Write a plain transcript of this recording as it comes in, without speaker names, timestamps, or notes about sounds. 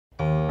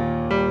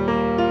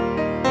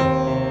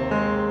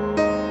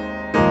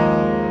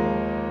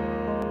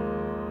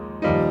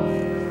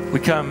We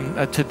come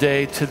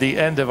today to the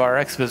end of our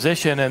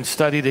exposition and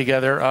study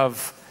together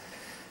of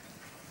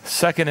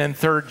 2nd and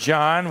 3rd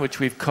John,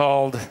 which we've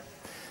called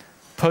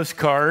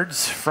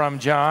postcards from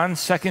John.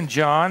 2nd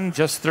John,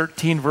 just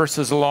 13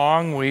 verses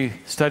long, we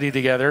study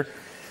together.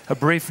 A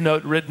brief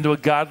note written to a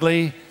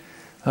godly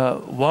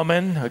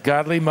woman, a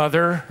godly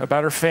mother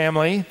about her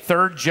family.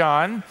 3rd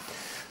John,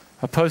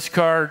 a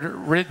postcard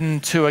written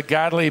to a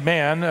godly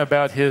man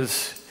about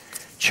his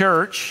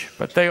church,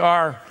 but they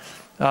are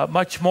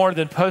much more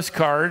than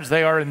postcards.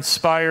 They are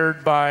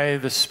inspired by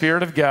the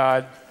Spirit of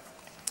God,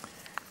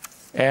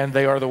 and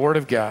they are the Word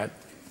of God.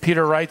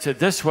 Peter writes it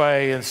this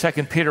way in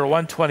 2 Peter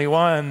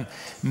 1:21,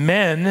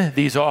 men,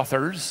 these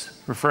authors,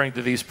 referring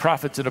to these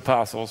prophets and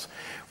apostles,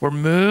 were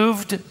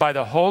moved by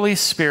the Holy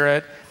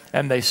Spirit,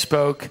 and they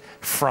spoke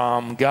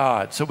from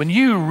God. So when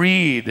you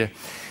read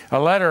a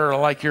letter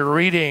like you're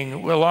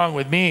reading along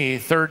with me,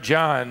 3rd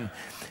John,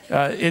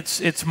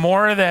 it's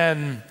more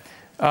than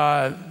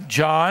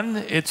John.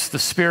 It's the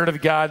Spirit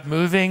of God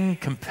moving,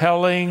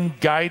 compelling,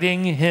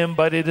 guiding him,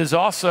 but it is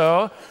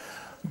also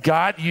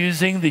God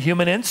using the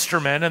human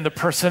instrument and the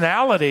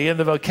personality and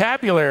the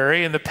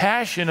vocabulary and the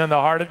passion in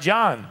the heart of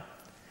John.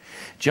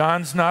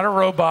 John's not a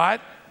robot.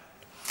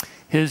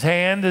 His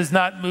hand is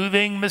not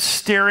moving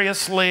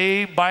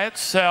mysteriously by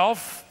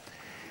itself.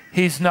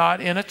 He's not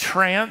in a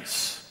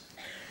trance.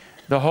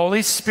 The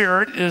Holy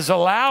Spirit is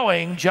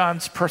allowing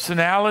John's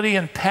personality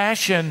and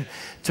passion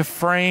to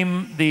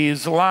frame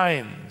these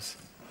lines.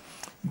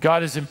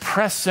 God is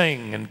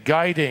impressing and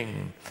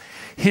guiding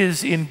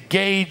his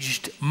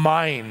engaged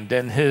mind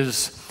and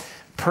his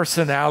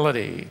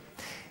personality.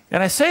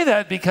 And I say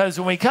that because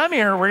when we come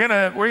here, we're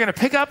gonna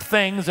pick up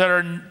things that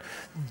are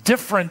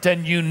different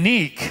and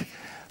unique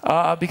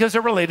because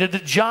they're related to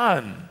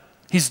John.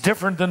 He's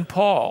different than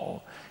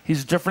Paul.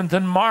 He's different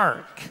than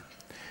Mark.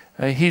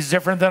 He's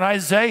different than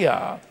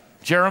Isaiah,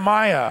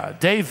 Jeremiah,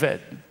 David.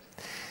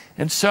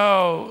 And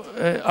so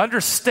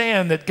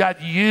understand that God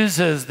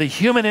uses the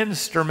human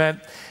instrument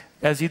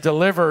as he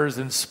delivers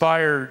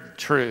inspired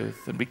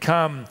truth. And we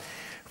come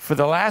for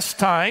the last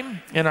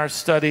time in our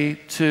study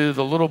to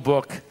the little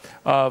book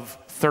of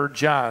 3rd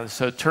John.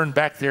 So turn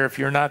back there if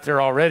you're not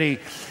there already.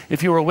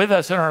 If you were with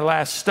us in our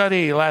last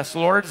study, last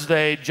Lord's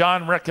Day,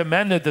 John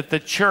recommended that the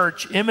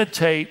church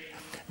imitate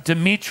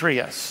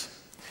Demetrius.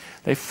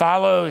 They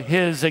follow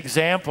his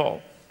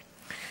example.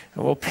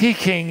 Well,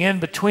 peeking in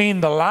between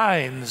the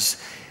lines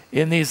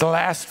in these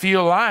last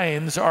few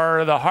lines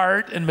are the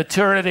heart and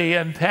maturity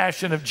and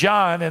passion of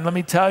John. And let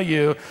me tell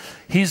you,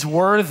 he's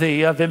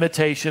worthy of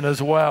imitation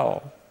as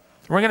well.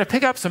 We're going to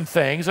pick up some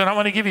things, and I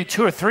want to give you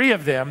 2 or 3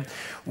 of them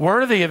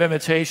worthy of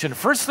imitation.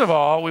 First of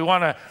all,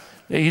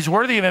 he's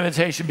worthy of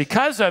imitation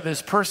because of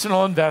his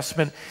personal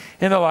investment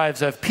in the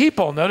lives of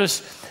people.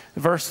 Notice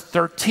verse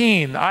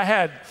 13. I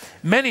had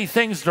many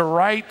things to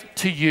write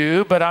to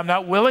you, but I'm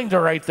not willing to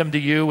write them to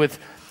you with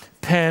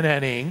pen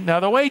and ink. Now,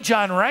 the way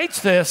John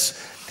writes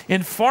this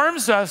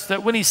informs us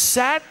that when he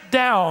sat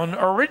down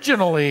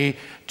originally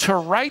to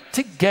write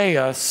to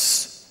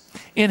Gaius,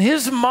 in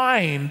his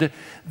mind,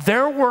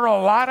 there were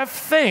a lot of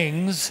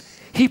things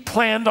he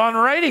planned on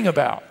writing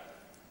about.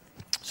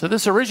 So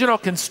this original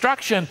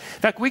construction, in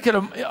fact, we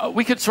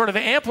could sort of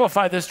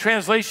amplify this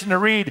translation to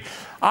read,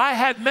 I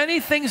had many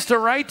things to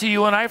write to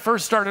you when I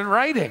first started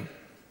writing.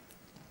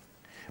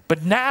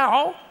 But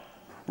now,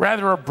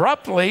 rather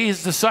abruptly,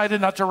 he's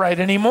decided not to write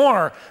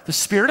anymore. The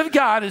Spirit of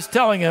God is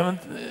telling him,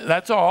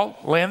 that's all,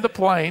 land the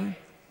plane,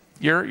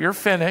 you're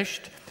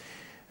finished.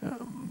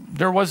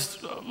 There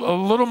was a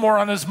little more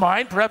on his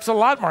mind, perhaps a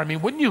lot more. I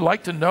mean, wouldn't you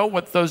like to know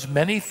what those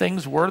many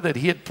things were that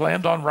he had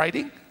planned on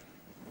writing?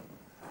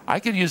 I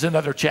could use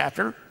another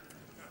chapter,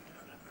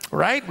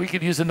 right? We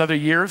could use another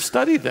year of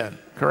study then,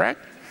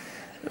 correct?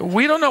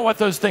 We don't know what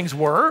those things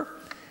were.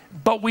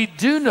 But we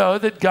do know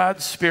that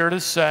God's Spirit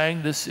is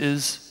saying this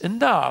is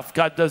enough.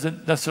 God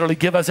doesn't necessarily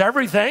give us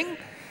everything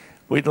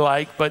we'd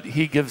like, but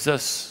he gives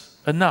us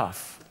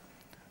enough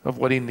of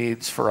what he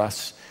needs for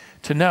us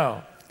to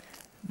know.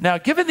 Now,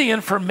 given the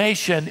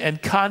information and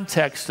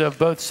context of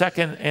both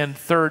 2nd and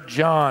 3rd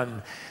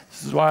John,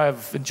 this is why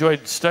I've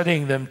enjoyed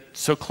studying them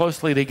so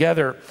closely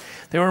together.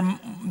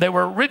 They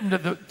were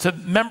written to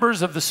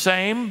members of the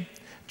same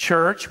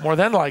church, more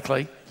than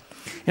likely.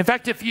 In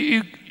fact, if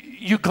you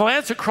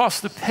glance across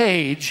the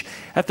page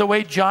at the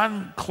way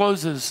John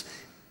closes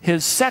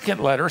his second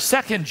letter,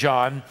 2nd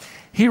John,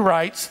 he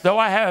writes, though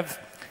I have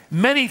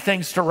many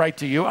things to write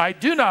to you, I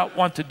do not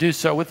want to do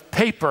so with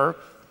paper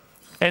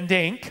and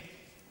ink.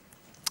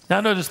 Now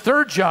notice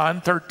 3rd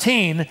John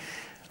 13,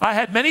 I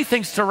had many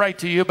things to write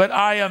to you, but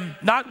I am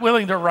not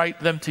willing to write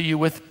them to you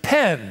with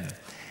pen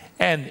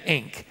and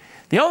ink.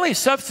 The only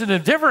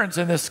substantive difference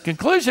in this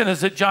conclusion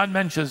is that John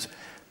mentions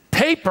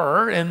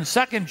paper in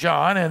 2nd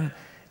John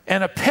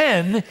and a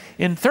pen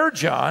in 3rd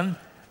John,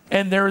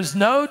 and there is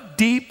no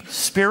deep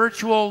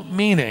spiritual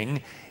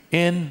meaning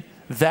in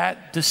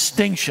that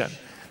distinction.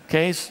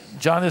 Okay,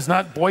 John is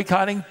not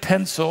boycotting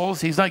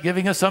pencils. He's not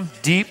giving us some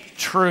deep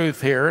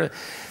truth here.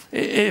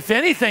 If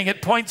anything,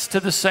 it points to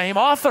the same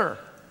author,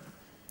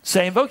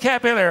 same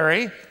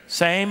vocabulary,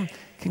 same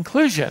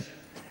conclusion.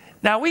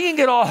 Now, we can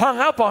get all hung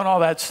up on all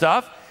that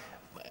stuff,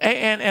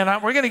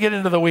 and we're going to get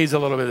into the weeds a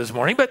little bit this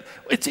morning, but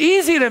it's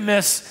easy to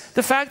miss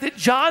the fact that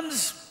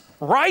John's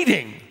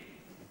writing.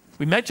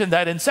 We mentioned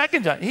that in 2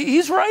 John.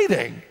 He's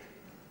writing.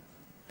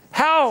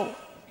 How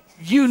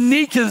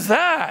unique is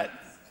that?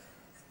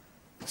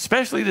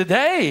 Especially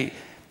today.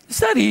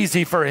 It's not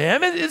easy for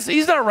him.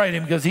 He's not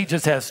writing because he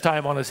just has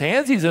time on his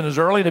hands. He's in his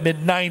early to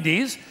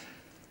mid-90s.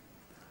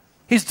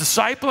 He's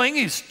discipling.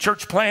 He's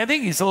church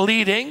planting. He's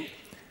leading.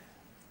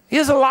 He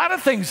has a lot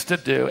of things to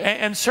do.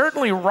 And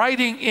certainly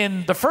writing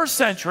in the first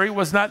century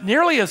was not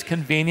nearly as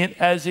convenient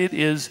as it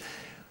is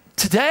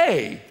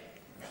today.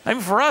 I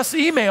mean, for us,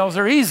 emails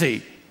are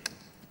easy.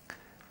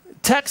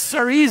 Texts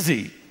are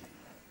easy.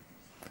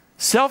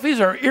 Selfies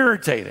are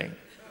irritating.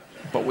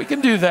 But we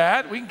can do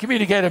that. We can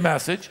communicate a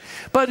message.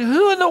 But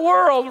who in the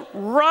world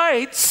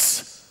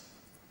writes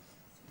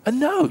a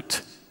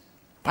note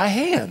by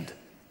hand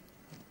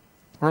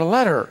or a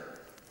letter?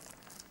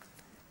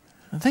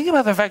 And think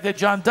about the fact that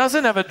John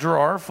doesn't have a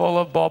drawer full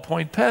of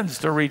ballpoint pens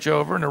to reach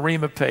over and a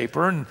ream of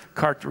paper and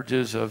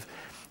cartridges of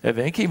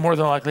ink. He more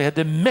than likely had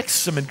to mix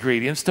some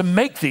ingredients to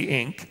make the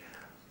ink.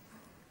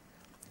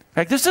 In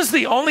fact, this is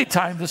the only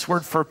time this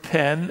word for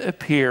pen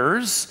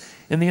appears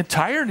in the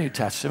entire New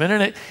Testament.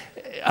 And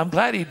I'm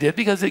glad he did,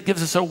 because it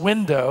gives us a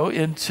window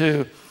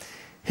into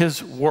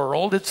his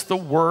world. It's the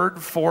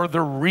word for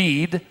the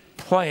reed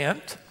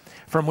plant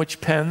from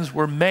which pens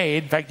were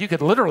made. In fact, you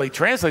could literally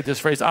translate this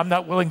phrase, I'm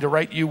not willing to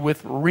write you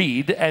with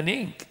reed and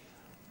ink.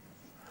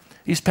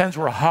 These pens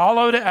were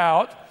hollowed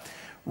out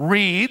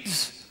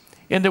reeds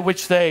into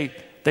which they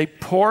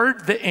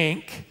poured the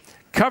ink,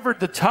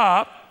 covered the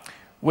top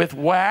with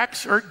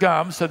wax or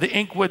gum so the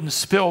ink wouldn't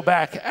spill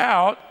back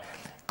out,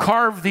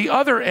 carved the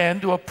other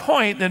end to a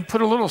point, then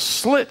put a little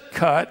slit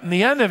cut in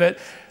the end of it,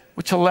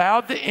 which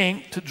allowed the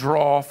ink to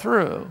draw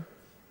through.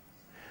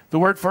 The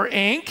word for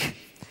ink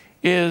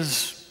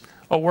is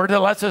a word that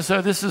lets us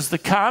know this is the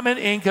common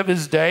ink of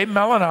his day,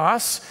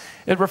 melanos.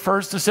 It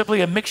refers to simply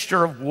a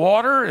mixture of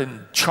water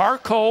and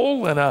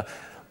charcoal and a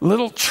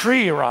little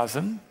tree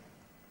rosin.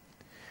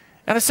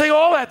 And I say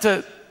all that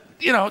to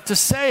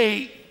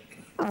say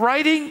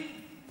writing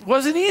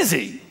wasn't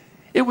easy.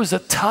 It was a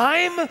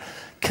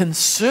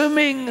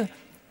time-consuming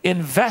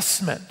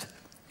investment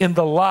in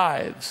the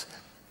lives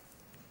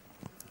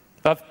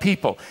of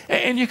people.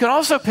 And you can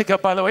also pick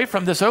up, by the way,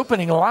 from this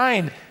opening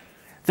line,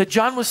 that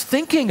John was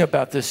thinking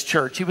about this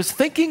church. He was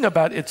thinking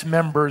about its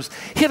members.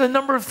 He had a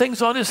number of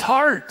things on his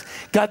heart.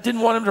 God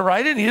didn't want him to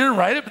write it, and he didn't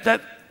write it, but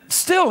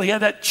he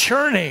had that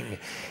churning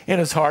in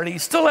his heart. He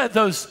still had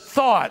those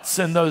thoughts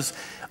and those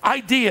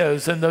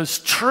ideas and those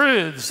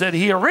truths that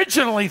he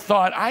originally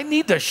thought, I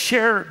need to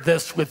share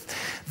this with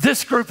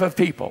this group of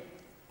people.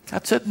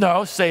 God said,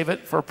 no, save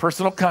it for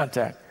personal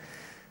contact.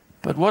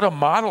 But what a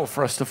model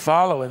for us to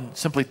follow in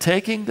simply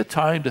taking the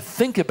time to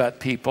think about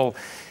people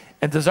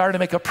and desire to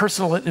make a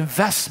personal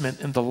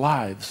investment in the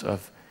lives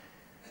of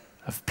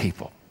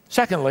people.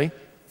 Secondly,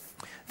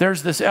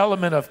 there's this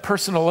element of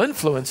personal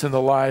influence in the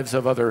lives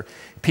of other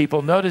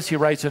people. Notice he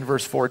writes in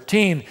verse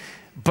 14,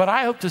 but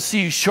I hope to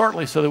see you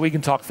shortly so that we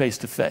can talk face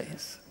to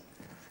face.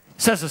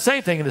 He says the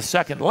same thing in the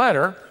second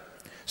letter,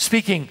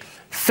 speaking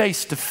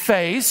face to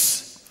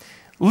face.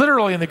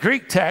 Literally in the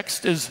Greek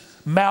text is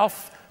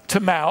mouth to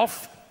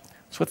mouth.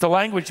 That's what the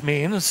language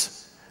means.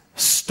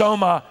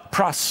 Stoma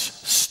pros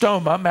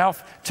stoma,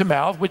 mouth to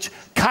mouth, which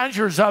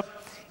conjures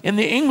up in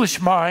the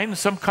English mind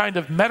some kind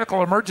of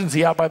medical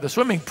emergency out by the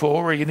swimming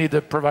pool where you need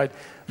to provide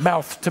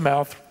mouth to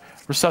mouth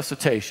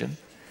resuscitation.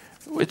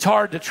 It's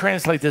hard to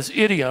translate this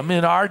idiom.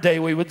 In our day,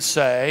 we would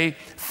say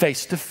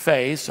face to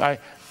face. I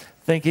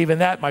think even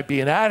that might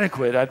be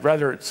inadequate. I'd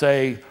rather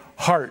say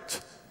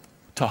heart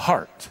to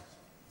heart.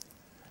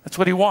 That's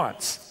what he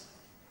wants.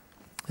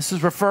 This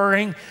is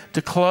referring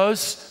to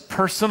close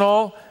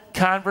personal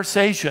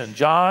conversation.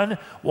 John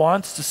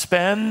wants to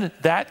spend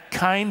that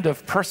kind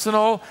of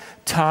personal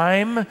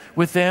time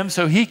with them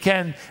so he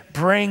can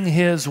bring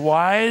his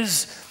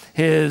wise,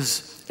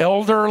 his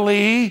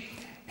elderly,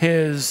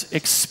 his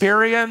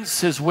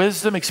experienced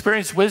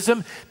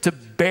wisdom to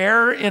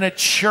bear in a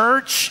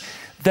church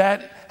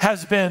that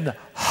has been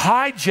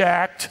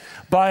hijacked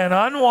by an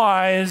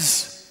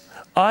unwise,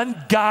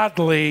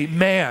 ungodly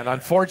man.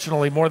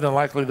 Unfortunately, more than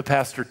likely the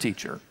pastor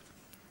teacher.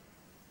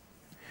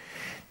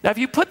 Now, if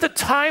you put the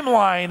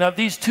timeline of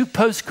these two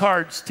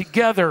postcards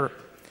together,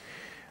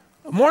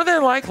 more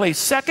than likely,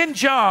 2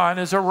 John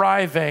is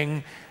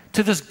arriving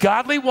to this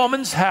godly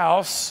woman's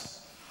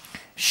house.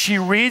 She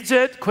reads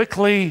it,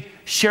 quickly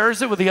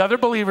shares it with the other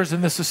believers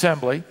in this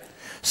assembly.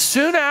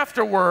 Soon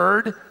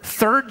afterward,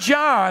 3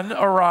 John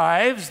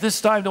arrives,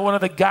 this time to one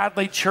of the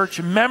godly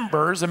church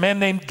members, a man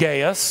named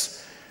Gaius.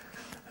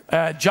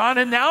 John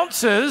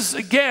announces,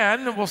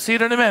 again, we'll see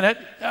it in a minute,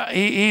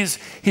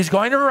 he's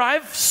going to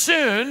arrive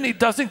soon. He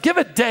doesn't give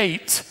a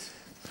date.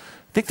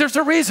 I think there's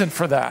a reason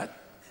for that.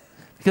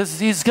 Because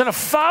he's going to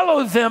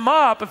follow them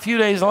up a few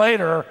days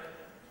later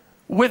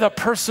with a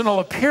personal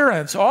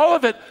appearance. All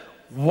of it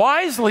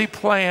wisely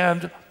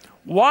planned,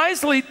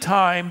 wisely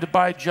timed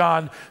by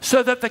John,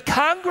 so that the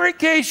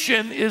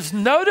congregation is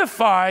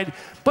notified,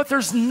 but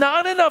there's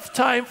not enough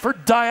time for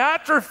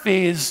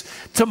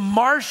Diotrephes to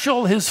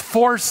marshal his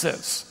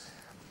forces.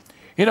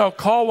 You know,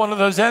 call one of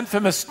those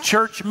infamous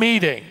church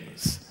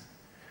meetings,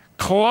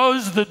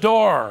 close the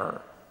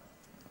door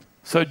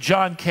so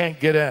John can't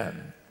get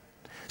in.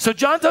 So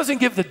John doesn't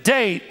give the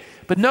date,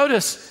 but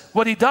notice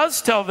what he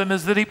does tell them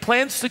is that he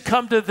plans to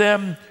come to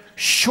them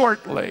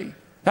shortly.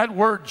 That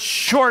word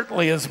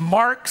shortly is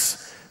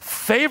Mark's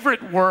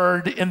favorite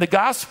word in the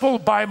gospel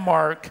by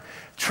Mark,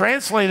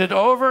 translated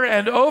over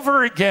and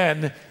over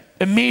again,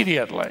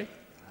 immediately.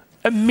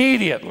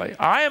 Immediately.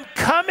 I am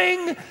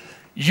coming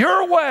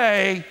your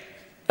way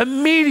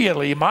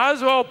immediately. You might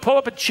as well pull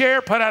up a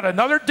chair, put out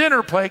another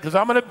dinner plate, because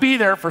I'm going to be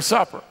there for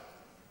supper.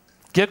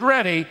 Get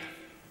ready,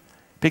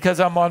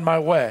 because I'm on my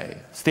way.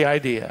 It's the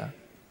idea.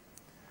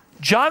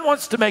 John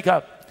wants to make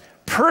a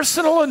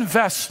personal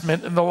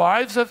investment in the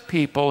lives of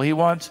people. He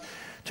wants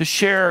to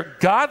share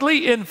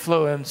godly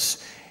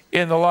influence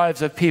in the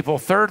lives of people.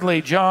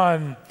 Thirdly,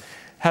 John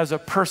has a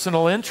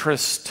personal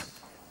interest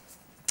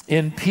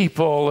in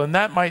people, and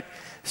that might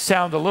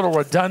sound a little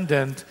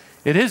redundant.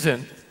 It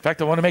isn't. In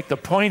fact, I want to make the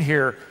point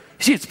here.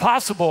 You see, it's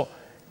possible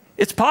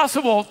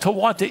to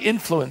want to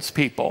influence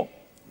people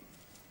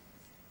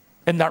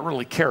and not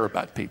really care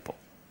about people.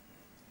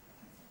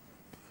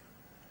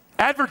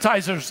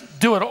 Advertisers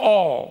do it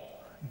all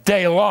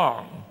day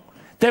long.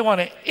 They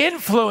want to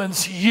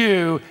influence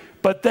you,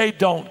 but they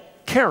don't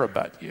care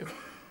about you.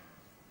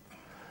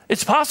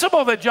 It's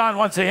possible that John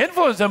wants to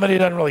influence them, but he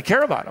doesn't really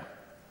care about them.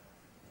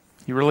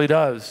 He really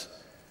does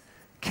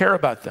care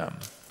about them.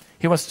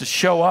 He wants to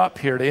show up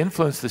here to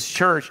influence this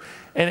church,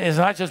 and it's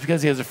not just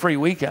because he has a free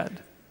weekend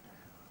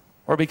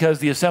or because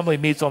the assembly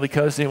meets on the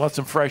coast and he wants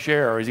some fresh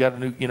air, or he's got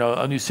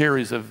a new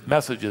series of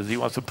messages. He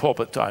wants some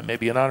pulpit time,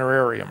 maybe an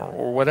honorarium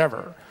or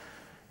whatever.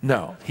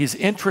 No, he's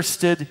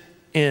interested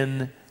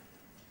in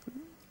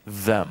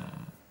them.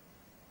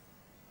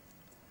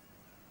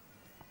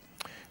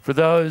 For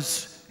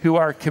those who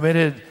are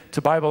committed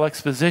to Bible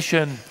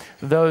exposition,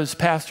 those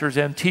pastors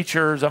and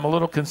teachers, I'm a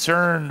little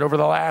concerned. Over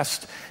the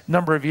last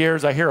number of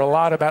years, I hear a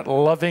lot about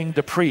loving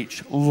to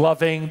preach,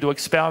 loving to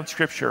expound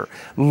Scripture,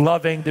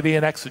 loving to be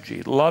an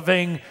exegete,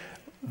 loving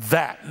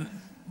that.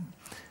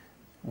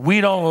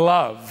 We don't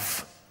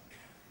love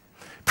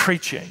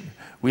preaching.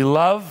 We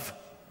love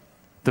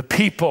the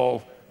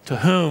people to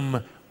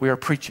whom we are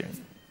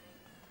preaching.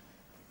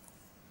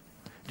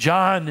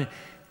 John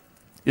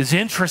is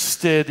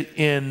interested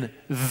in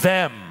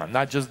them,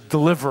 not just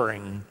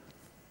delivering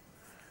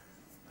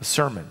a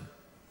sermon.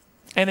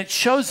 And it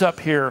shows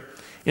up here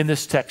in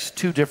this text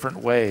two different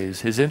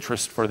ways, his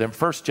interest for them.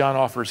 First, John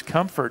offers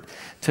comfort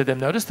to them.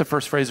 Notice the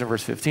first phrase in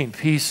verse 15,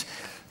 peace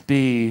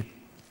be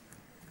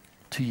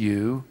to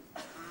you.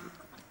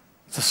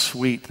 It's a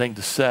sweet thing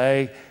to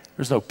say.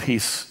 There's no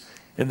peace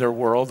in their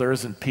world. There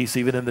isn't peace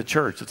even in the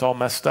church. It's all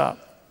messed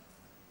up.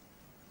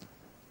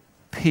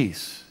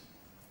 Peace.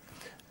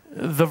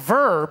 The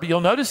verb,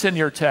 you'll notice in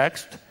your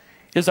text,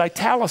 is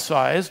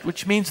italicized,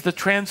 which means the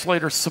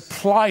translator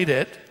supplied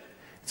it.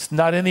 It's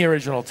not in the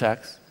original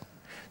text.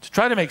 To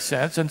try to make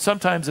sense, and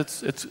sometimes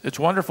it's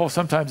wonderful,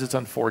 sometimes it's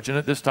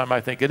unfortunate. This time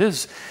I think it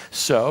is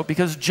so,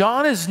 because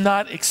John is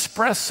not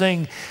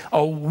expressing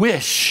a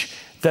wish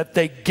that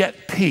they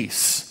get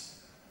peace.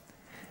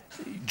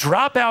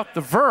 Drop out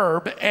the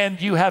verb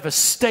and you have a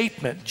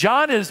statement.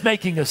 John is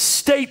making a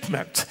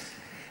statement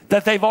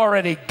that they've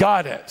already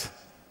got it.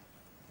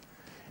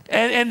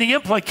 And the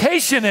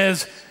implication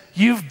is,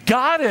 you've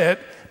got it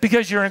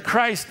because you're in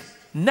Christ.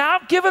 Now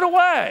give it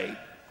away.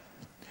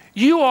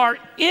 You are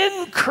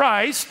in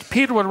Christ.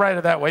 Peter would write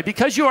it that way.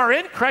 Because you are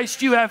in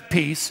Christ, you have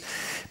peace.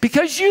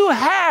 Because you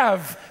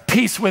have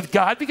peace with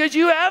God. Because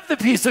you have the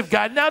peace of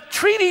God. Now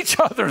treat each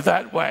other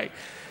that way.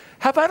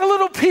 How about a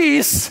little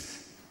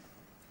peace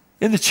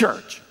in the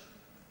church?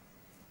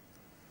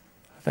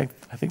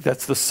 I think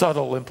that's the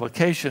subtle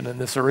implication in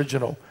this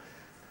original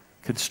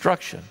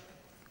construction.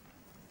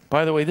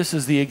 By the way, this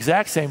is the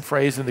exact same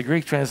phrase in the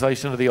Greek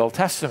translation of the Old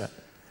Testament.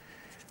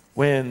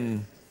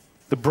 When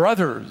the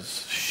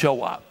brothers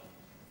show up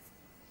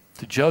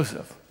to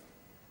Joseph,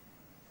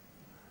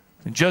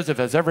 and Joseph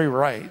has every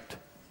right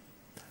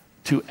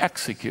to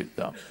execute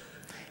them.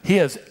 He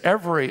has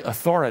every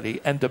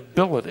authority and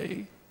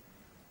ability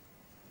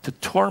to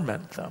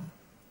torment them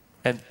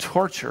and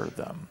torture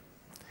them.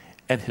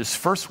 And his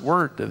first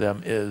word to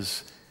them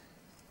is,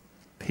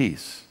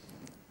 peace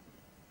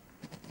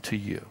to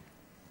you.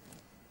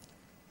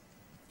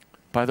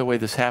 By the way,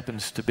 this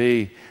happens to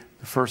be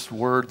the first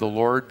word the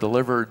Lord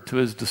delivered to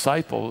his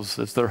disciples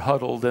as they're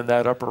huddled in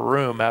that upper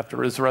room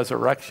after his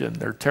resurrection.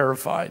 They're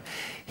terrified.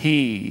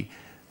 He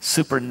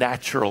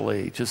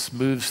supernaturally just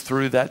moves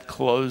through that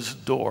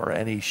closed door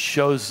and he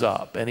shows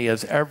up, and he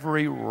has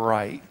every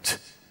right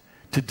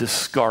to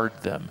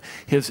discard them.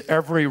 He has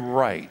every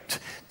right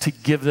to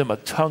give them a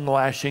tongue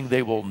lashing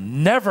they will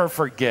never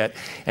forget.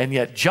 And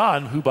yet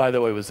John, who by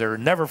the way was there,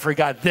 never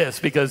forgot this,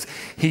 because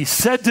he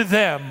said to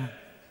them,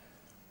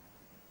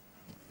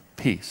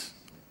 peace.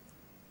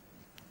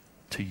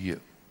 to you.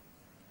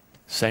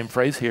 Same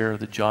phrase here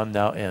that John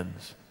now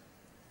ends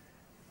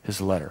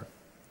his letter.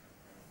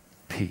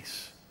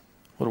 Peace.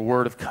 What a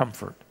word of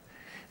comfort.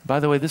 By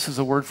the way, this is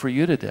a word for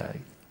you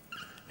today.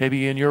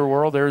 Maybe in your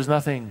world there is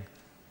nothing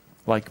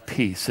like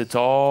peace. It's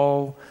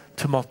all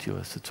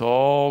tumultuous. It's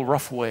all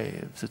rough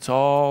waves. It's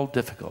all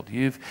difficult.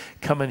 You've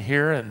come in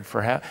here and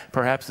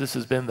perhaps this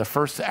has been the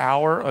first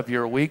hour of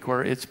your week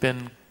where it's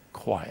been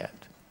quiet.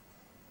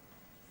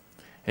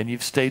 And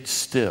you've stayed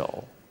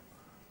still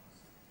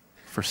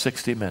for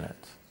 60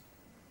 minutes.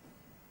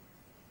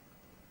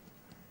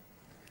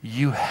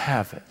 You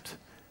have it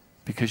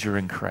because you're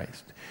in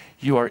Christ.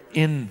 You are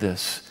in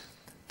this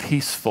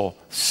peaceful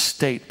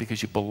state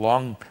because you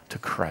belong to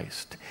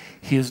Christ.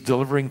 He is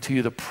delivering to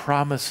you the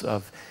promise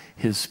of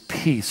his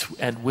peace,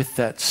 and with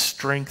that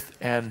strength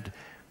and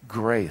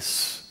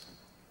grace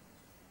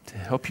to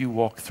help you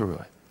walk through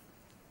it.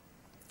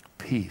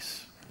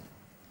 Peace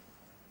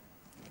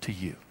to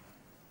you.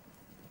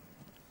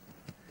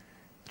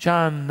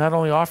 John not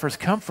only offers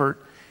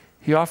comfort,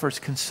 he offers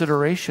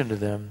consideration to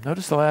them.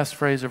 Notice the last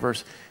phrase of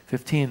verse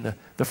 15,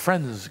 the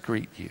friends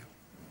greet you.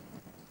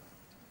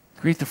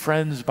 Greet the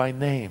friends by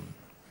name.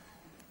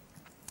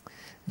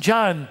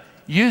 John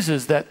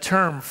uses that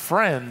term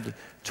friend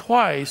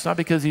twice, not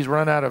because he's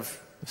run out of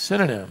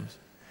synonyms,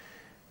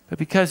 but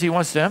because he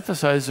wants to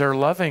emphasize their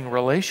loving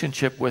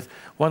relationship with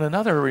one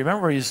another.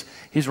 Remember, he's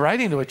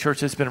writing to a church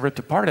that's been ripped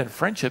apart and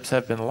friendships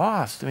have been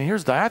lost. I mean,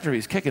 here's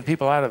Diotrephes kicking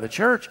people out of the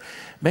church,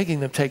 making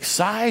them take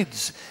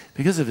sides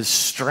because of his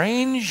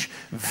strange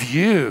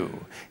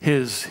view,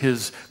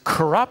 his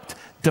corrupt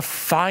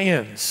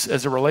defiance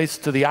as it relates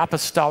to the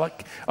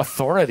apostolic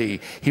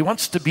authority. He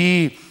wants to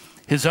be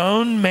his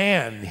own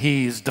man.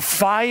 He's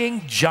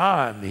defying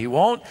John. He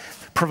won't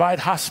provide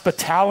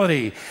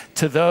hospitality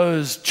to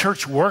those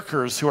church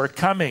workers who are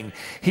coming.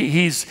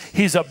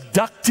 He's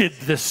abducted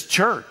this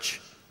church.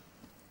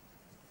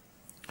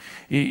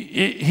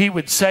 He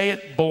would say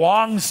it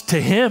belongs to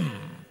him.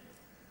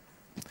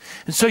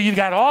 And so you've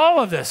got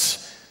all of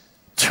this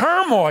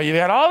turmoil. You've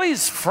got all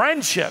these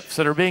friendships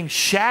that are being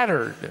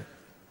shattered.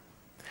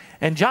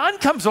 And John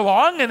comes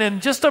along and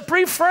in just a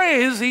brief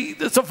phrase,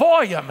 it's a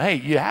volume. Hey,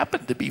 you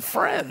happen to be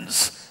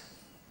friends.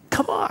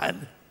 Come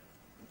on.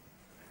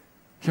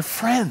 You're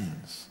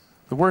friends.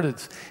 The word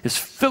is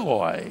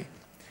philoi.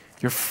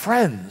 You're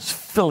friends,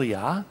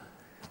 philia,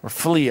 or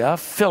philia,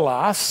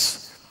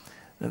 philos.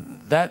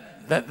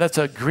 That's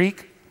a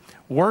Greek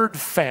word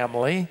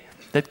family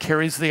that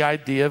carries the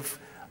idea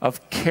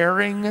of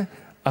caring,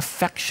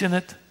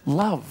 affectionate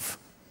love.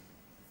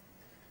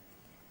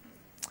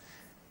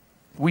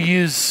 We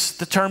use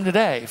the term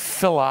today,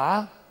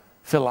 philos,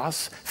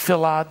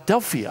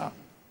 Philadelphia,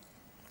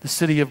 the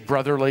city of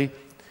brotherly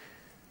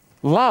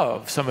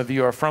love. Some of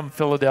you are from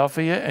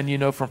Philadelphia, and you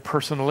know from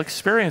personal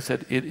experience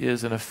that it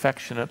is an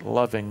affectionate,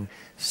 loving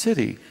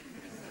city.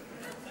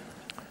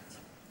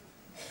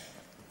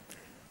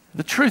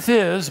 The truth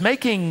is,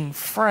 making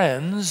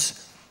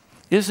friends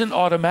isn't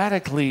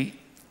automatically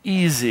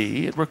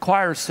easy. It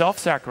requires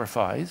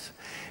self-sacrifice.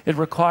 It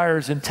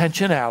requires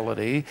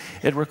intentionality.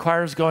 It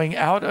requires going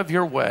out of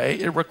your way.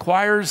 It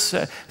requires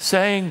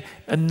saying,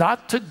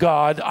 not to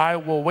God, I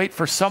will wait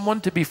for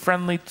someone to be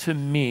friendly to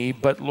me,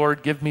 but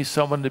Lord, give me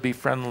someone to be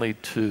friendly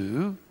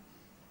to.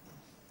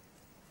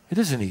 It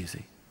isn't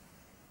easy.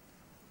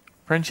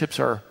 Friendships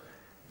are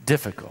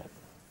difficult.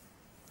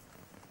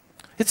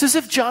 It's as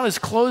if John is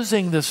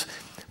closing this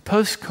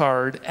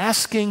postcard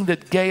asking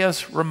that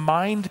Gaius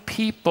remind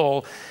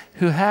people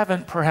who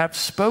haven't perhaps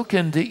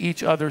spoken to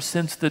each other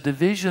since the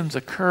divisions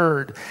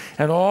occurred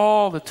and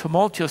all the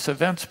tumultuous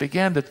events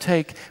began to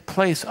take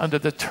place under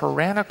the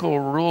tyrannical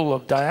rule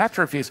of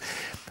Diotrephes.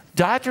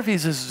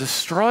 Diotrephes is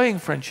destroying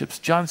friendships.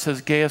 John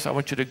says, Gaius, I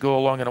want you to go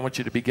along and I want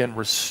you to begin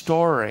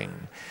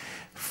restoring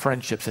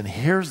friendships. And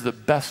here's the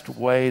best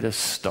way to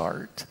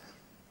start.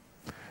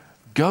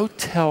 Go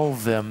tell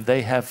them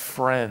they have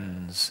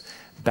friends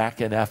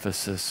back in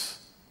Ephesus.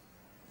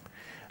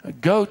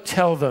 Go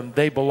tell them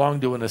they belong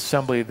to an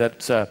assembly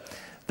that's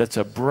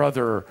a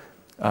brother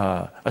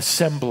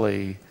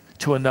assembly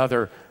to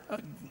another.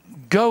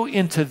 Go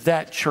into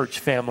that church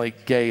family,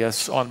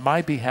 Gaius, on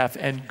my behalf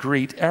and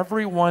greet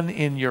everyone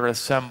in your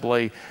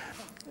assembly.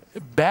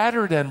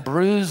 Battered and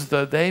bruised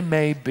though they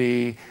may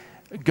be,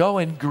 go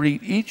and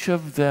greet each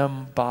of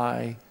them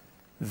by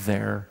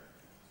their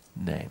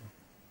name.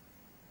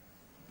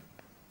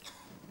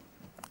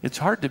 It's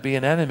hard to be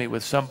an enemy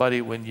with somebody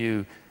when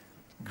you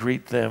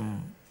greet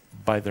them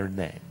by their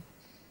name.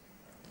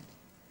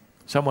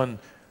 Someone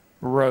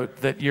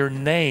wrote that your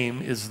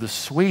name is the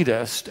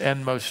sweetest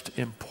and most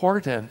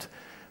important,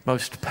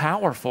 most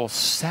powerful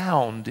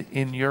sound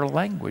in your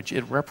language.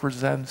 It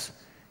represents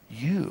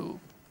you,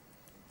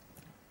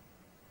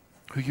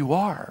 who you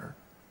are.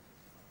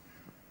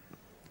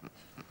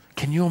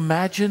 Can you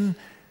imagine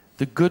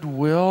the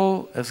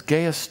goodwill as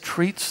Gaius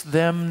treats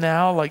them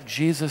now like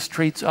Jesus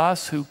treats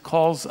us, who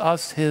calls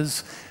us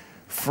his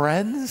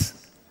friends?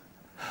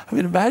 I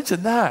mean,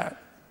 imagine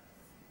that.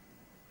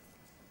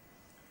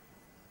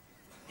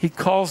 He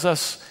calls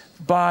us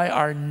by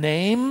our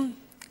name,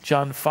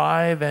 John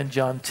 5 and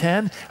John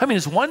 10. I mean,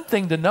 it's one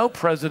thing to know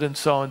President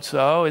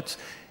so-and-so.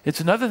 It's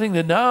another thing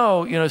to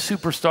know,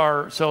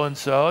 superstar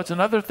so-and-so. It's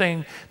another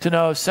thing to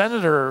know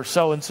Senator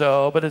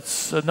so-and-so, but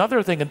it's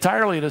another thing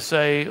entirely to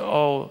say,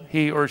 oh,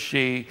 he or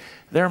she,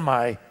 they're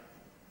my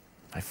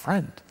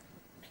friend.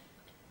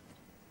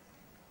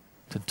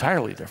 It's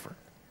entirely different.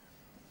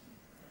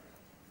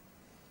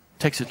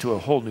 Takes it to a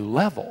whole new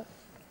level.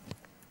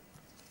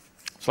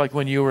 It's like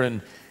when you were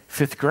in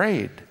 5th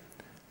grade,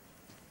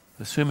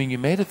 assuming you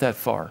made it that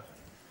far,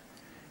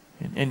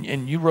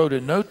 and you wrote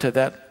a note to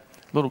that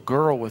little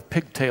girl with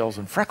pigtails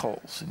and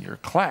freckles in your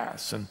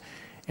class, and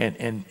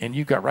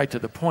you got right to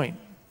the point.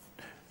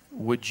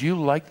 Would you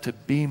like to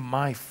be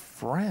my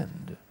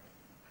friend?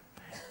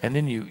 And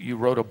then you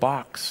wrote a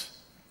box,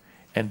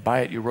 and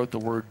by it you wrote the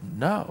word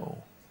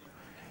no.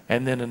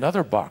 And then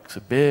another box,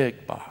 a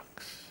big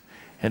box,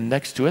 and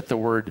next to it the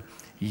word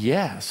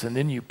yes. And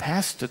then you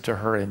passed it to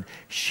her, and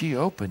she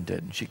opened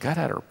it, and she got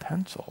out her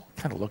pencil,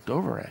 kind of looked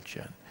over at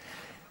you.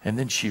 And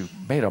then she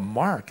made a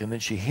mark, and then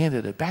she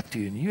handed it back to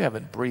you, and you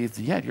haven't breathed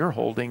yet. You're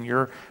holding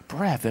your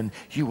breath, and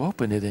you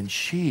open it, and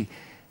she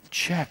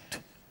checked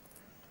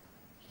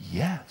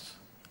yes.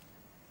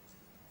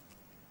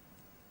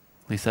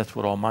 At least that's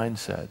what all mine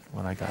said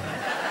when I got it.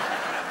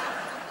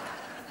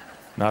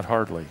 Not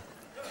hardly.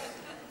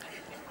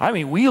 I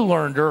mean, we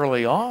learned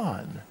early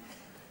on.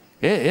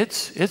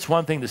 It's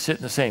one thing to sit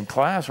in the same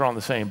class or on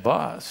the same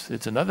bus.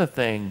 It's another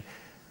thing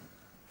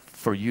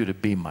for you to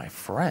be my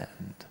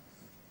friend.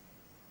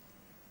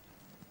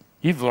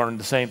 You've learned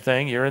the same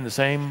thing. You're in the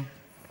same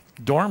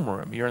dorm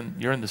room. You're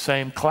in the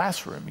same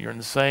classroom. You're in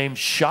the same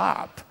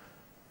shop.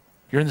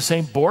 You're in the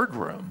same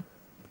boardroom.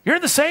 You're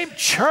in the same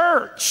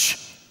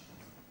church.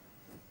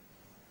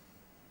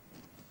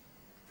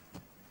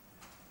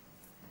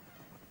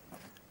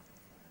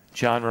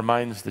 John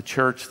reminds the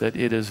church that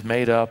it is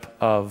made up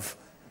of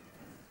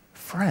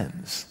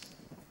friends.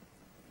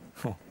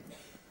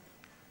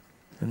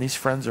 And these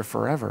friends are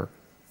forever.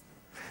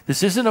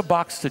 This isn't a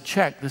box to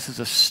check. This is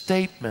a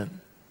statement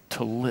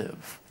to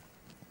live.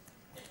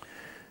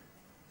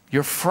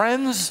 Your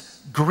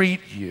friends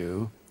greet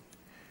you.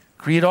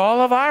 Greet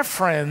all of our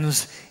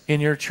friends in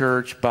your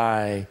church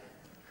by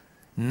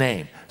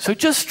name. So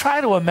just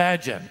try to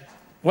imagine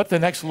what the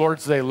next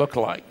Lord's Day looked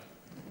like.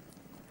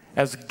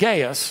 As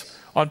Gaius,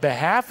 on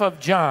behalf of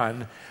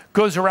John,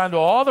 goes around to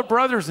all the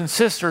brothers and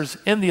sisters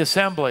in the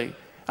assembly.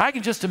 I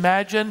can just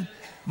imagine,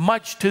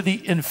 much to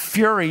the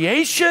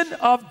infuriation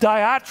of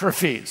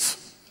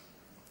Diotrephes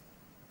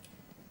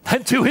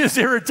and to his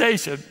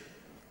irritation.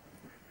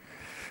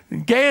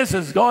 And Gaius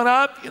is going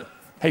up.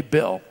 Hey,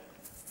 Bill.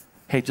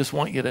 Hey, just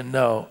want you to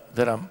know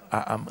that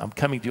I'm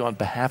coming to you on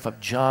behalf of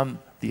John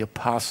the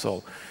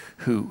Apostle,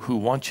 who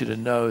wants you to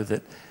know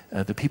that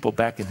the people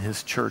back in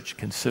his church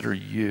consider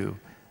you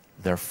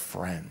their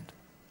friend.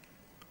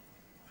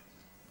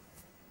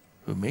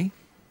 Who, me?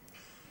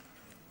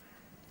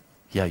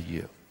 Yeah,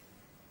 you.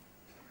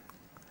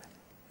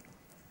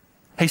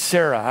 Hey,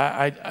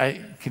 Sarah,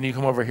 can you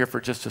come over here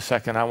for just a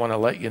second? I want to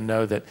let you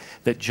know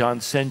that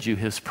John sends you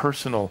his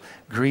personal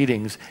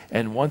greetings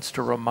and wants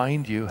to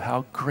remind you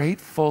how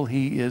grateful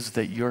he is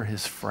that you're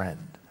his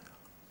friend.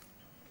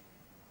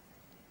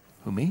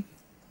 Who, me?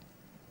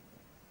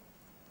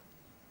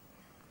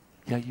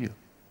 Yeah, you.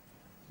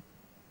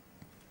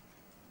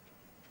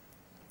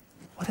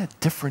 What a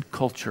different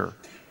culture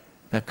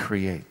that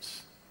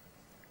creates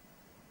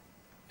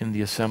in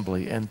the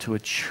assembly, and to a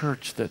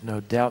church that no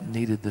doubt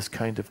needed this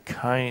kind of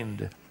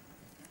kind,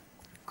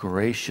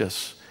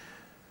 gracious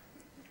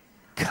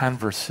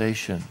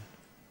conversation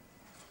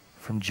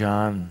from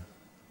John.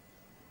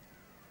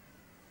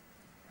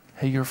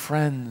 Hey, you're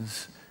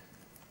friends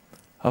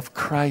of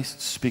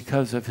Christ's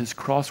because of his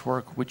cross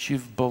work, which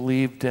you've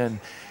believed in.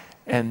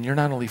 And you're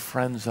not only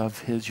friends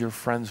of his, you're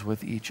friends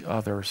with each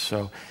other.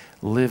 So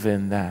live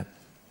in that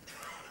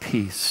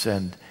peace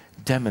and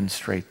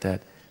demonstrate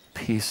that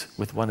peace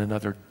with one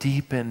another.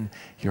 Deepen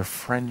your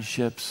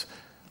friendships.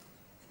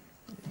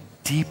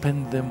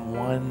 Deepen them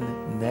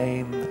one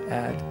name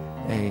at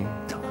a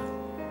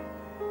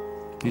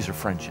time. These are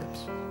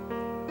friendships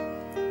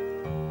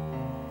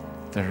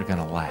that are going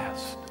to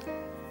last.